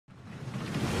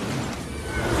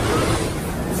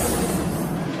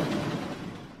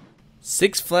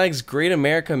Six Flags Great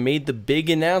America made the big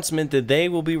announcement that they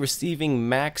will be receiving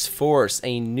Maxx Force,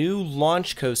 a new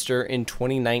launch coaster in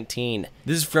 2019.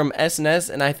 This is from S&S,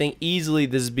 and I think easily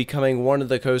this is becoming one of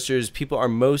the coasters people are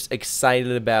most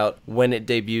excited about when it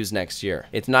debuts next year.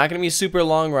 It's not going to be a super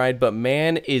long ride, but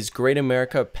man, is Great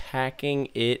America packing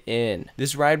it in.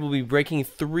 This ride will be breaking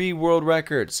 3 world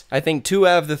records. I think 2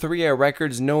 out of the 3 are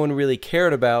records no one really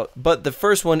cared about, but the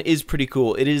first one is pretty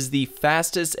cool. It is the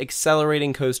fastest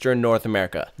accelerating coaster in North America.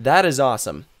 That is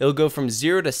awesome. It'll go from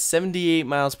 0 to 78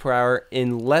 miles per hour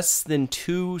in less than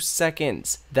 2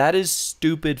 seconds. That is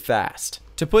stupid fast.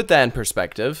 To put that in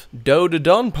perspective, Do to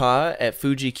Donpa at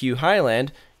Fuji Q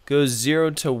Highland goes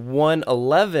 0 to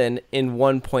 111 in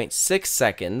 1.6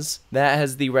 seconds. That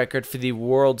has the record for the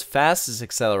world's fastest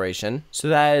acceleration, so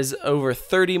that is over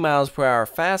 30 miles per hour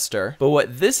faster. But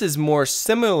what this is more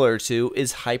similar to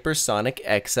is Hypersonic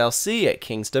XLC at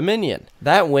King's Dominion.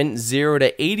 That went 0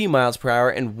 to 80 miles per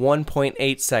hour in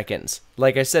 1.8 seconds.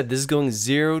 Like I said, this is going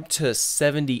 0 to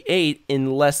 78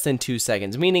 in less than 2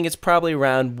 seconds, meaning it's probably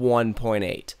around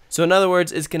 1.8. So in other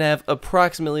words, it's going to have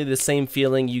approximately the same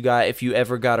feeling you got if you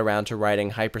ever got around to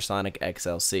riding Hypersonic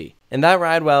XLC. And that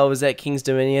ride, while it was at King's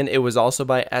Dominion, it was also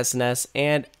by S&S,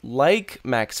 and like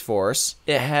Maxx Force,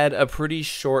 it had a pretty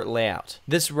short layout.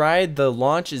 This ride, the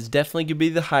launch, is definitely going to be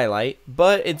the highlight,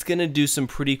 but it's going to do some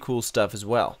pretty cool stuff as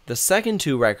well. The second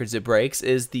 2 records it breaks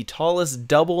is the tallest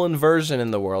double inversion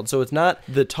in the world, so it's not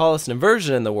the tallest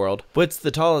inversion in the world, but it's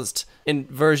the tallest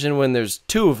inversion when there's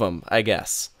 2 of them, I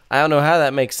guess. I don't know how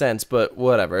that makes sense, but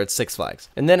whatever, it's Six Flags.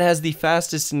 And then it has the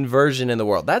fastest inversion in the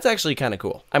world. That's actually kind of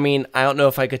cool. I mean, I don't know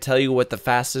if I could tell you what the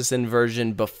fastest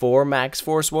inversion before Maxx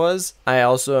Force was. I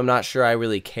also am not sure I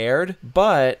really cared,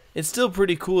 but it's still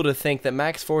pretty cool to think that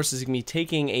Maxx Force is going to be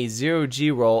taking a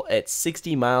 0G roll at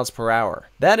 60 miles per hour.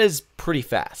 That is pretty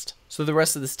fast. So the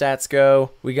rest of the stats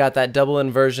go, we got that double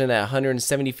inversion at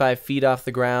 175 feet off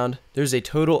the ground. There's a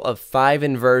total of 5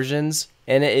 inversions,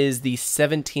 and it is the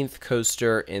 17th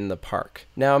coaster in the park.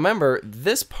 Now remember,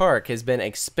 this park has been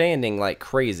expanding like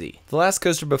crazy. The last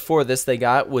coaster before this they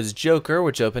got was Joker,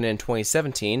 which opened in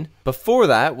 2017. Before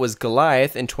that was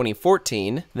Goliath in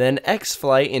 2014, then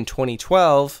X-Flight in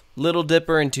 2012, Little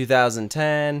Dipper in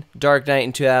 2010, Dark Knight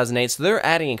in 2008, so they're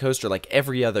adding a coaster like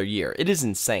every other year. It is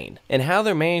insane. And how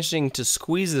they're managing to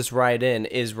squeeze this ride in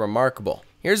is remarkable.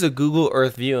 Here's a Google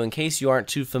Earth view in case you aren't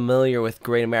too familiar with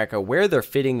Great America, where they're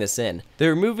fitting this in.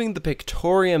 They're moving the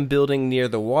Pictorium building near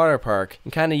the water park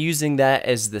and kind of using that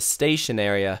as the station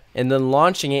area, and then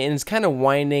launching it, and it's kind of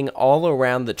winding all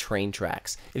around the train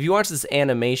tracks. If you watch this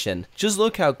animation, just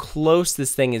look how close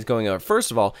this thing is going over.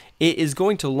 First of all, it is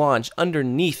going to launch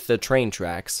underneath the train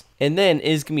tracks, and then it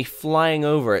is going to be flying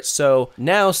over it. So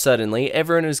now suddenly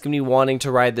everyone is going to be wanting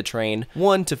to ride the train,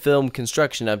 1, to film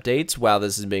construction updates while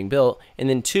this is being built, and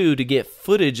then 2, to get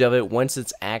footage of it once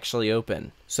it's actually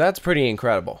open. So that's pretty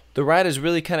incredible. The ride is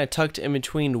really kind of tucked in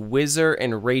between Whizzer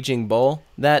and Raging Bull.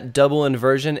 That double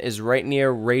inversion is right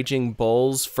near Raging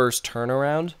Bull's first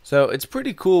turnaround. So it's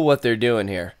pretty cool what they're doing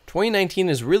here. 2019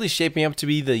 is really shaping up to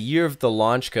be the year of the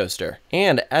launch coaster.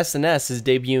 And S&S is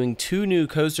debuting 2 new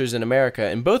coasters in America,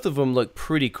 and both of them look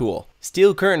pretty cool.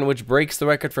 Steel Curtain, which breaks the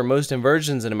record for most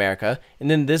inversions in America, and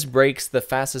then this breaks the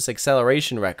fastest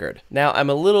acceleration record. Now, I'm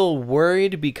a little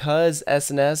worried because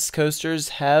S&S coasters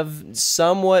have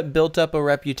somewhat built up a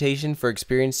reputation for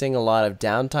experiencing a lot of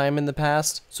downtime in the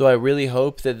past, so I really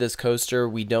hope that this coaster,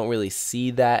 we don't really see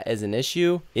that as an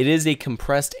issue. It is a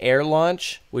compressed air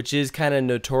launch, which is kind of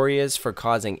notorious for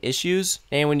causing issues,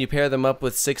 and when you pair them up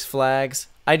with Six Flags,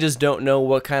 I just don't know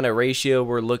what kind of ratio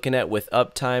we're looking at with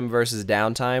uptime versus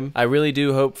downtime. I really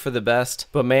do hope for the best,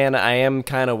 but man, I am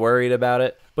kind of worried about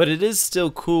it. But it is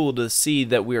still cool to see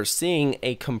that we are seeing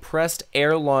a compressed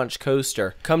air launch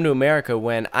coaster come to America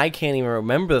when I can't even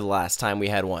remember the last time we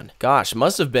had one. Gosh,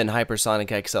 must have been Hypersonic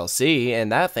XLC,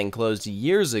 and that thing closed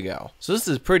years ago. So this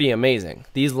is pretty amazing.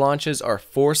 These launches are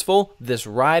forceful. This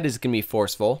ride is going to be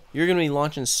forceful. You're going to be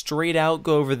launching straight out,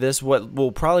 go over this, what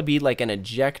will probably be like an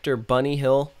ejector bunny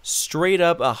hill, straight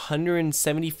up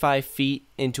 175 feet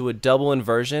into a double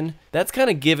inversion. That's kind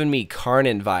of giving me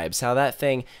Carnon vibes, how that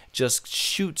thing just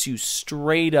shoots you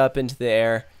straight up into the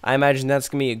air. I imagine that's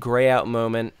going to be a gray out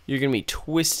moment. You're going to be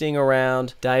twisting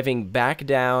around, diving back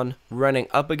down, running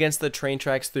up against the train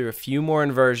tracks through a few more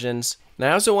inversions. And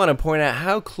I also want to point out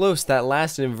how close that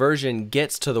last inversion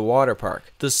gets to the water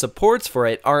park. The supports for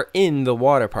it are in the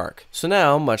water park. So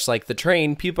now, much like the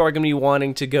train, people are going to be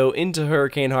wanting to go into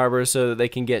Hurricane Harbor so that they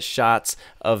can get shots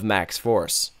of Maxx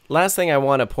Force. Last thing I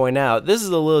want to point out, this is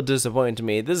a little disappointing to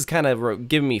me. This is kind of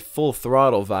giving me Full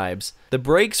Throttle vibes. The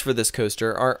brakes for this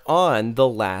coaster are on the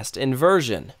last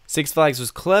inversion. Six Flags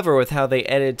was clever with how they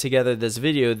edited together this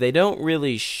video. They don't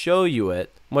really show you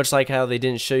it, much like how they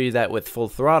didn't show you that with Full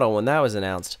Throttle when that was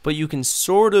announced. But you can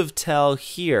sort of tell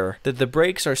here that the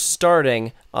brakes are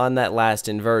starting on that last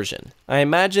inversion. I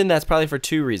imagine that's probably for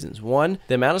two reasons. One,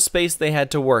 the amount of space they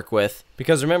had to work with,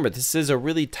 because remember, this is a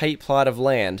really tight plot of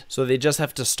land, so they just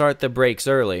have to start the brakes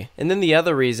early. And then the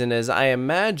other reason is I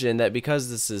imagine that because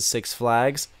this is Six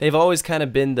Flags, they've always kind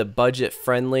of been the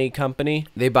budget-friendly company.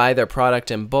 They buy their product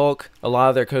in bulk. A lot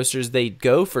of their coasters, they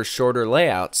go for shorter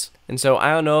layouts. And so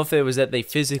I don't know if it was that they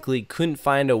physically couldn't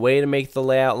find a way to make the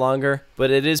layout longer,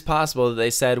 but it is possible that they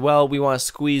said, well, we want to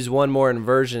squeeze one more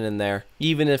inversion in there,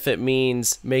 even if it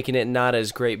means making it not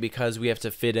as great because we have to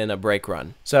fit in a brake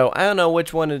run. So I don't know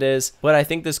which one it is, but I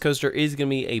think this coaster is going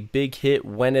to be a big hit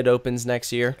when it opens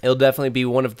next year. It'll definitely be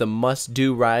one of the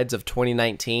must-do rides of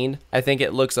 2019. I think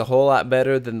it looks a whole lot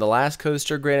better than the last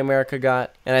coaster Great America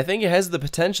got, and I think it has the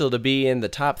potential to be in the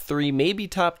top 3, maybe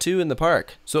top 2 in the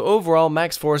park. So overall,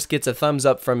 Maxx Force gets a thumbs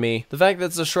up from me. The fact that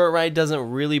it's a short ride doesn't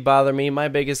really bother me. My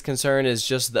biggest concern is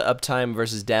just the uptime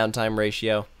versus downtime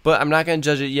ratio. But I'm not going to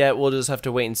judge it yet. We'll just have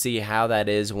to wait and see how that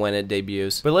is when it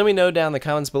debuts. But let me know down in the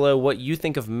comments below what you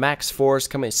think of Maxx Force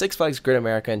coming to Six Flags Great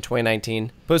America in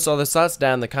 2019. Post all those thoughts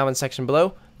down in the comment section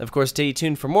below. Of course, stay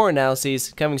tuned for more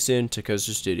analyses coming soon to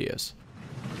Coaster Studios.